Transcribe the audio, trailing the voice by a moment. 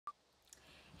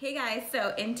Hey guys,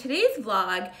 so in today's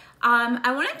vlog,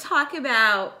 I want to talk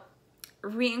about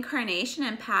reincarnation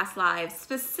and past lives.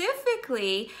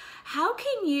 Specifically, how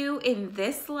can you in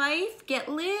this life get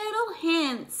little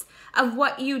hints of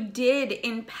what you did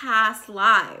in past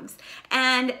lives?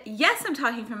 And yes, I'm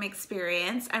talking from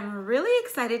experience. I'm really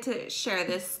excited to share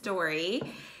this story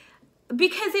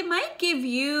because it might give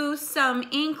you some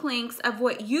inklings of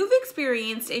what you've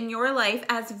experienced in your life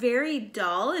as very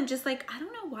dull and just like, I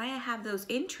don't know why I have those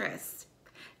interests.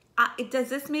 Does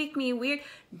this make me weird?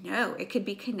 No, it could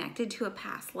be connected to a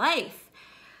past life.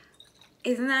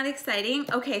 Isn't that exciting?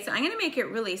 Okay, so I'm gonna make it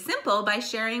really simple by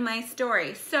sharing my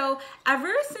story. So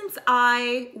ever since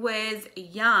I was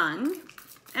young,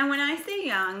 and when I say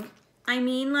young, I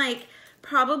mean like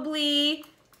probably,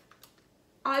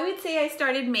 I would say I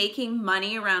started making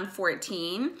money around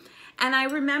 14. And I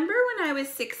remember when I was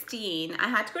 16, I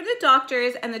had to go to the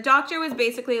doctor's and the doctor was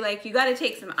basically like, you gotta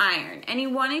take some iron. And he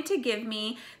wanted to give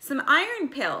me some iron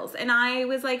pills. And I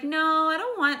was like, no, I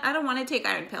don't want to take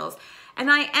iron pills.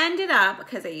 And I ended up,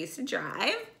 because I used to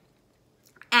drive,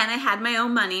 and I had my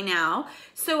own money now.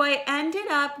 So I ended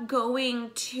up going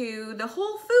to the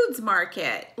Whole Foods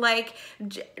market, like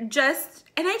and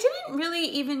I didn't really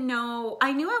even know,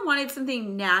 I knew I wanted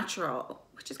something natural,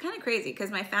 which is kind of crazy because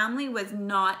my family was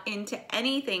not into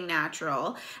anything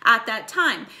natural at that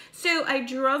time. So I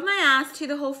drove my ass to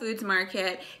the Whole Foods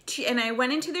market and I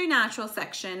went into their natural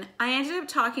section. I ended up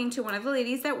talking to one of the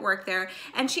ladies that worked there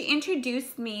and she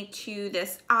introduced me to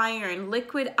this iron,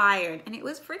 liquid iron, and it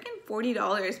was freaking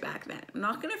 $40 back then. I'm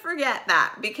not gonna forget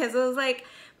that because I was like,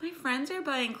 my friends are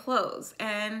buying clothes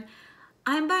and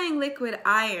I'm buying liquid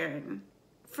iron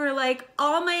for like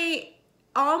all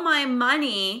my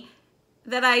money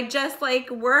that I just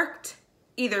like worked,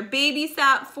 either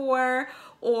babysat for,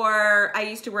 or I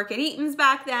used to work at Eaton's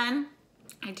back then.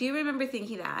 I do remember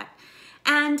thinking that.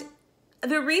 And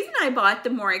the reason I bought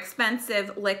the more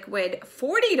expensive liquid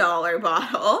 $40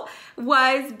 bottle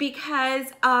was because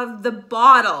of the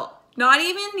bottle, not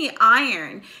even the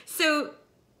iron. So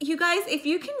you guys, if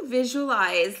you can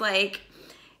visualize like,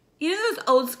 you know those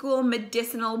old school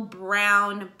medicinal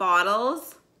brown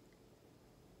bottles?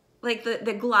 Like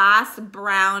the glass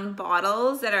brown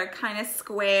bottles that are kind of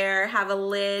square, have a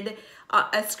lid,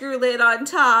 a screw lid on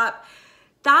top.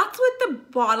 That's what the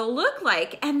bottle looked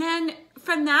like. And then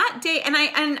from that day, and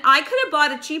I could have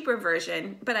bought a cheaper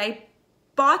version, but I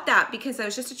bought that because I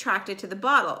was just attracted to the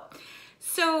bottle.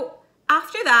 So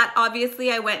after that,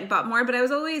 obviously I went and bought more, but I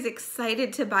was always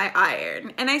excited to buy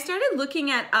iron. And I started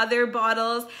looking at other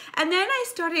bottles, and then I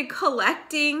started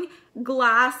collecting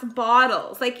glass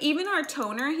bottles. Like even our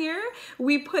toner here,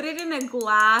 we put it in a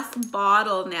glass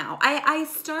bottle now. I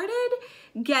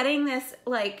started getting this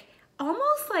like,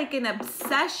 almost like an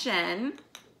obsession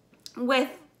with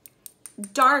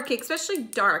dark, especially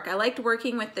dark. I liked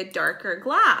working with the darker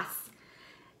glass.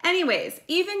 Anyways,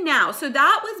 even now, so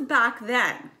that was back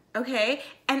then. Okay,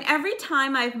 and every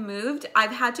time I've moved,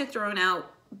 I've had to throw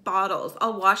out bottles.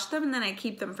 I'll wash them and then I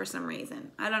keep them for some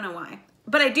reason. I don't know why,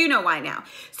 but I do know why now.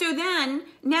 So then,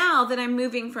 now that I'm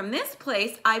moving from this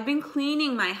place, I've been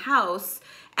cleaning my house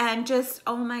and just,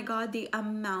 oh my God, the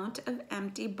amount of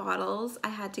empty bottles I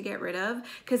had to get rid of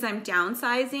because I'm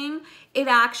downsizing, it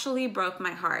actually broke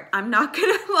my heart. I'm not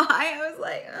gonna lie, I was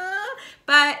like,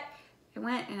 but I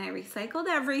went and I recycled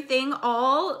everything.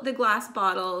 All the glass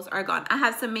bottles are gone. I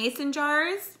have some mason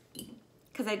jars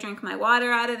because I drink my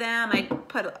water out of them.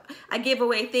 I give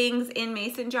away things in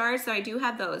mason jars, so I do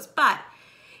have those. But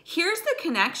here's the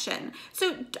connection.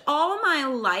 So all my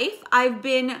life, I've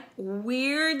been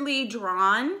weirdly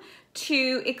drawn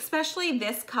to, especially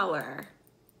this color,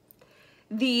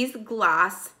 these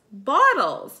glass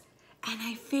bottles. And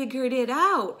I figured it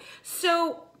out.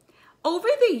 So over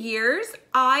the years,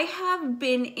 I have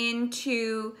been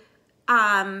into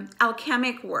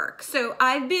alchemic work. So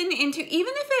I've been into,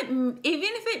 even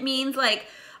if it means like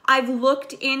I've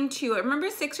looked into, I remember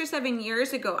 6 or 7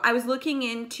 years ago, I was looking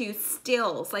into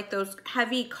stills, like those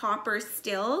heavy copper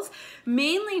stills.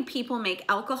 Mainly people make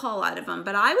alcohol out of them,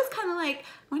 but I was kind of like,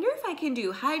 I wonder if I can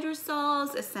do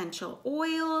hydrosols, essential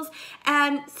oils.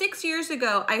 And 6 years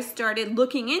ago, I started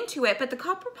looking into it, but the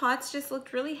copper pots just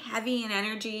looked really heavy in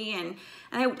energy and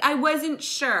I wasn't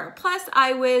sure. Plus,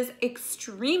 I was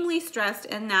extremely stressed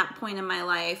in that point in my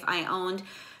life. I owned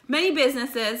many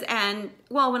businesses, and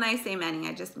well, when I say many,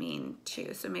 I just mean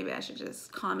 2, so maybe I should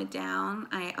just calm it down.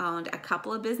 I owned a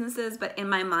couple of businesses, but in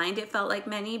my mind it felt like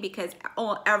many because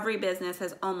every business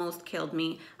has almost killed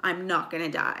me. I'm not gonna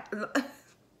die.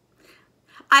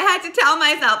 I had to tell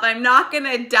myself I'm not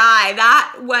gonna die.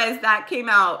 That came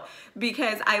out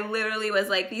because I literally was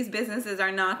like, these businesses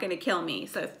are not gonna kill me.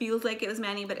 So it feels like it was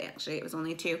many, but actually it was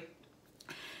only 2.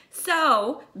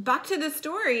 So back to the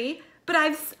story, but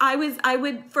I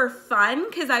would for fun,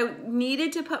 because I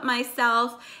needed to put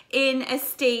myself in a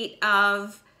state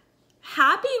of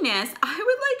happiness, I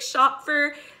would like shop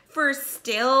for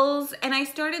stills, and I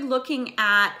started looking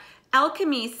at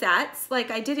alchemy sets.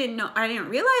 Like I didn't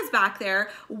realize back there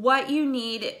what I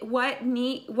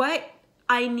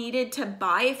needed to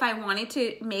buy if I wanted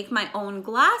to make my own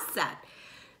glass set.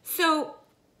 So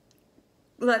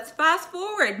let's fast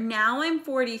forward. Now I'm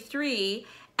 43,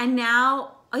 and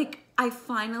now like I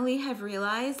finally have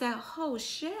realized that, oh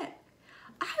shit,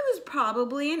 I was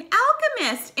probably an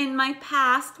alchemist in my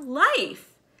past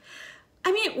life.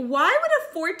 I mean, why would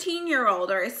a 14-year-old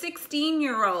or a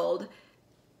 16-year-old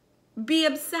be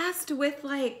obsessed with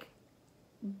like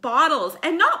bottles,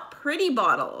 and not pretty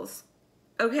bottles,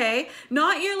 okay?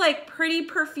 Not your like pretty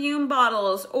perfume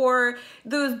bottles or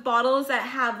those bottles that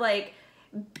have like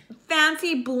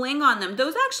fancy bling on them.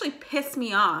 Those actually piss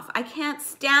me off. I can't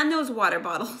stand those water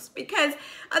bottles because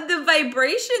of the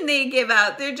vibration they give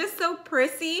out. They're just so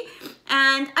prissy.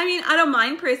 And I mean, I don't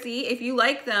mind prissy. If you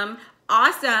like them,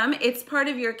 awesome. It's part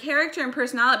of your character and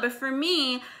personality. But for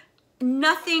me,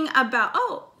 nothing about,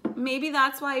 oh, maybe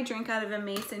that's why I drink out of a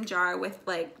mason jar with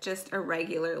like just a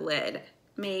regular lid.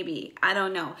 Maybe, I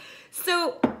don't know.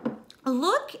 So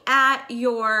look at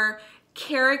your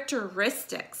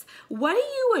characteristics. What are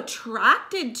you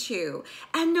attracted to?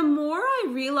 And the more I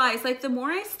realized, like the more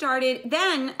I started,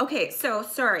 then, okay, so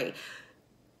sorry.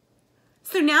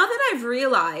 So now that I've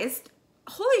realized,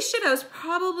 holy shit, I was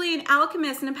probably an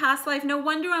alchemist in a past life. No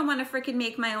wonder I want to freaking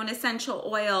make my own essential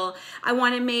oil. I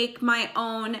want to make my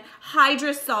own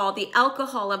hydrosol, the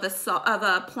alcohol of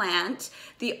a plant,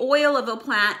 the oil of a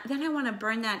plant. Then I want to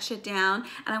burn that shit down,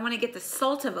 and I want to get the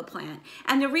salt of a plant.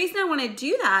 And the reason I want to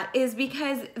do that is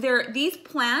because these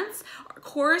plants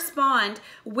correspond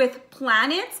with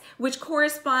planets, which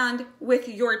correspond with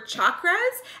your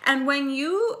chakras. And when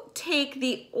you take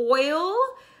the oil,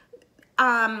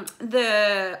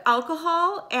 the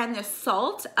alcohol and the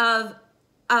salt of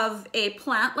a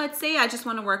plant, let's say, I just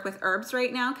want to work with herbs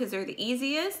right now because they're the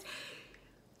easiest.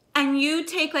 And you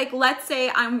take, like, let's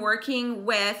say I'm working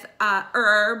with a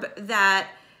herb that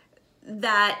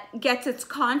gets its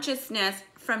consciousness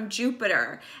from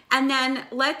Jupiter. And then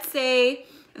let's say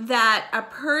that a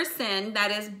person that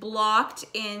is blocked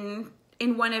in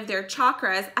one of their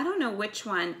chakras, I don't know which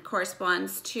one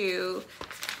corresponds to,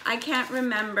 I can't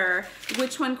remember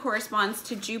which one corresponds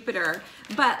to Jupiter,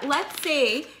 but let's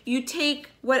say you take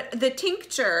the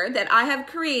tincture that I have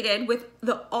created with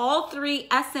all 3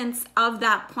 essence of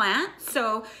that plant.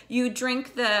 So you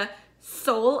drink the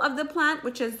soul of the plant,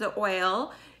 which is the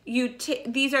oil.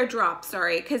 These are drops,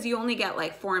 sorry, because you only get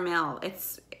like 4 ml.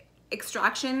 It's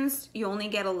extractions, you only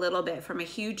get a little bit from a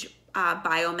huge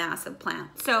biomass of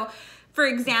plant. So for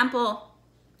example,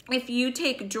 if you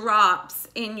take drops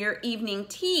in your evening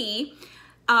tea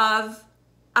of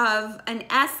an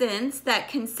essence that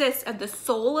consists of the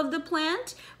soul of the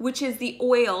plant, which is the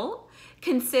oil,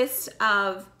 consists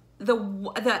of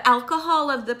the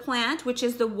alcohol of the plant, which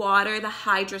is the water, the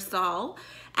hydrosol,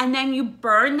 and then you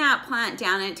burn that plant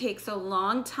down, and it takes a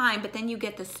long time, but then you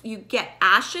get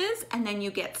ashes, and then you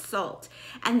get salt,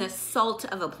 and the salt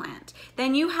of a plant.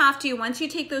 Then you have to, once you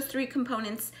take those 3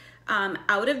 components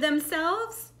out of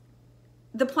themselves,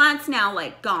 the plant's now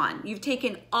like gone. You've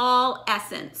taken all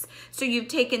essence. So you've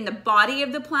taken the body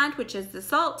of the plant, which is the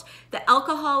salt, the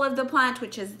alcohol of the plant,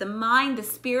 which is the mind, the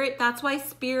spirit. That's why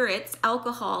spirits,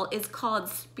 alcohol is called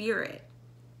spirit.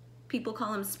 People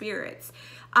call them spirits.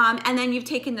 And then you've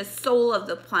taken the soul of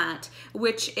the plant,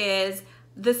 which is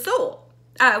the soul,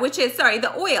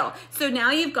 the oil. So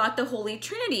now you've got the Holy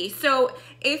Trinity. So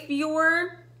if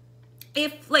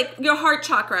like your heart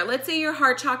chakra, let's say your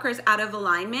heart chakra is out of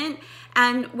alignment,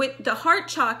 and with the heart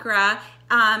chakra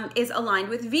is aligned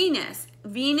with Venus.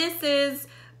 Venus is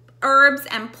herbs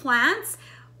and plants.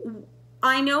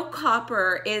 I know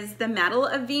copper is the metal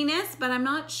of Venus, but I'm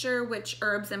not sure which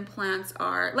herbs and plants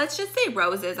are. Let's just say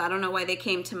roses. I don't know why they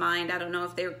came to mind. I don't know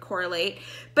if they correlate.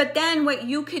 But then what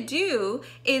you could do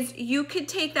is you could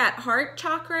take that heart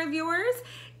chakra of yours.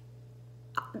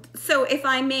 So if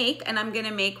I make, and I'm going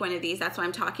to make one of these, that's why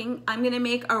I'm talking, I'm going to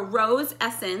make a rose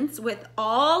essence with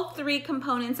all 3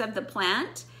 components of the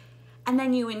plant, and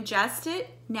then you ingest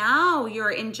it. Now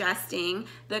you're ingesting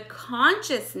the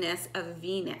consciousness of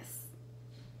Venus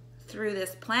through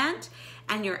this plant,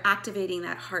 and you're activating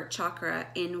that heart chakra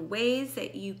in ways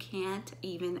that you can't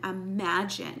even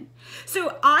imagine.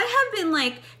 So I have been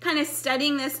like kind of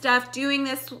studying this stuff, doing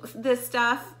this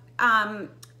stuff,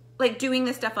 like doing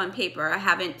this stuff on paper. I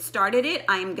haven't started it.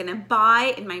 I'm gonna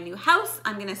buy in my new house.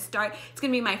 I'm gonna start, it's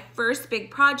gonna be my first big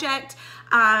project.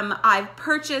 I've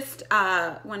purchased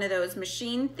one of those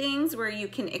machine things where you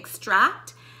can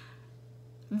extract.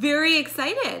 Very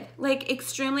excited, like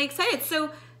extremely excited. So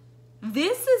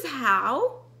this is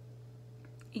how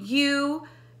you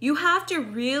have to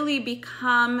really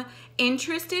become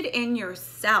interested in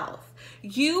yourself.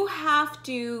 You have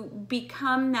to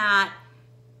become that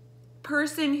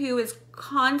person who is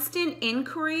constant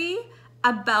inquiry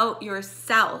about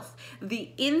yourself, the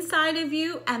inside of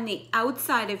you and the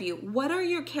outside of you. What are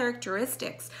your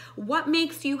characteristics? What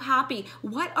makes you happy?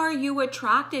 What are you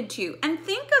attracted to? And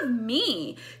think of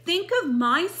me, think of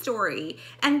my story,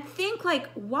 and think like,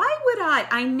 why would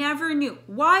I never knew,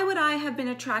 why would I have been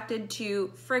attracted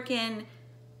to frickin'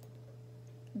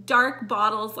 dark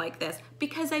bottles like this?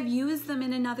 Because I've used them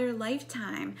in another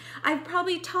lifetime. I've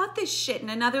probably taught this shit in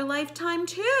another lifetime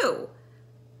too.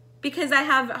 Because I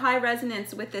have high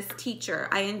resonance with this teacher.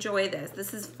 I enjoy this.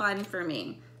 This is fun for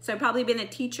me. So I've probably been a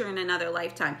teacher in another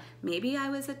lifetime. Maybe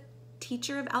I was a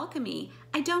teacher of alchemy.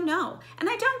 I don't know. And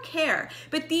I don't care.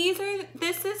 But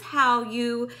this is how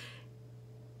you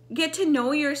get to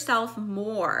know yourself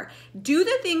more. Do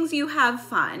the things you have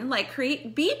fun, like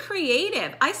be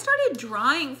creative. I started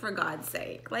drawing, for God's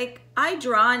sake. Like I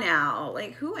draw now,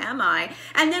 like who am I?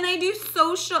 And then I do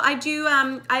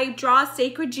I draw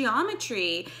sacred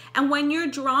geometry. And when you're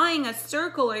drawing a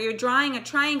circle or you're drawing a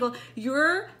triangle,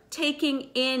 you're taking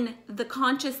in the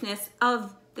consciousness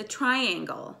of the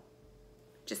triangle.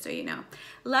 Just so you know.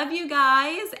 Love you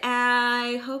guys.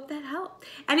 I hope that helped.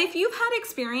 And if you've had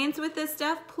experience with this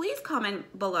stuff, please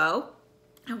comment below.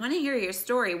 I want to hear your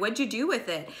story. What'd you do with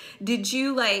it? Did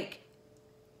you like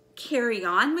carry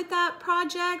on with that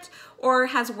project, or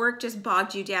has work just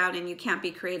bogged you down and you can't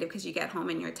be creative because you get home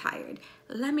and you're tired?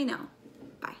 Let me know.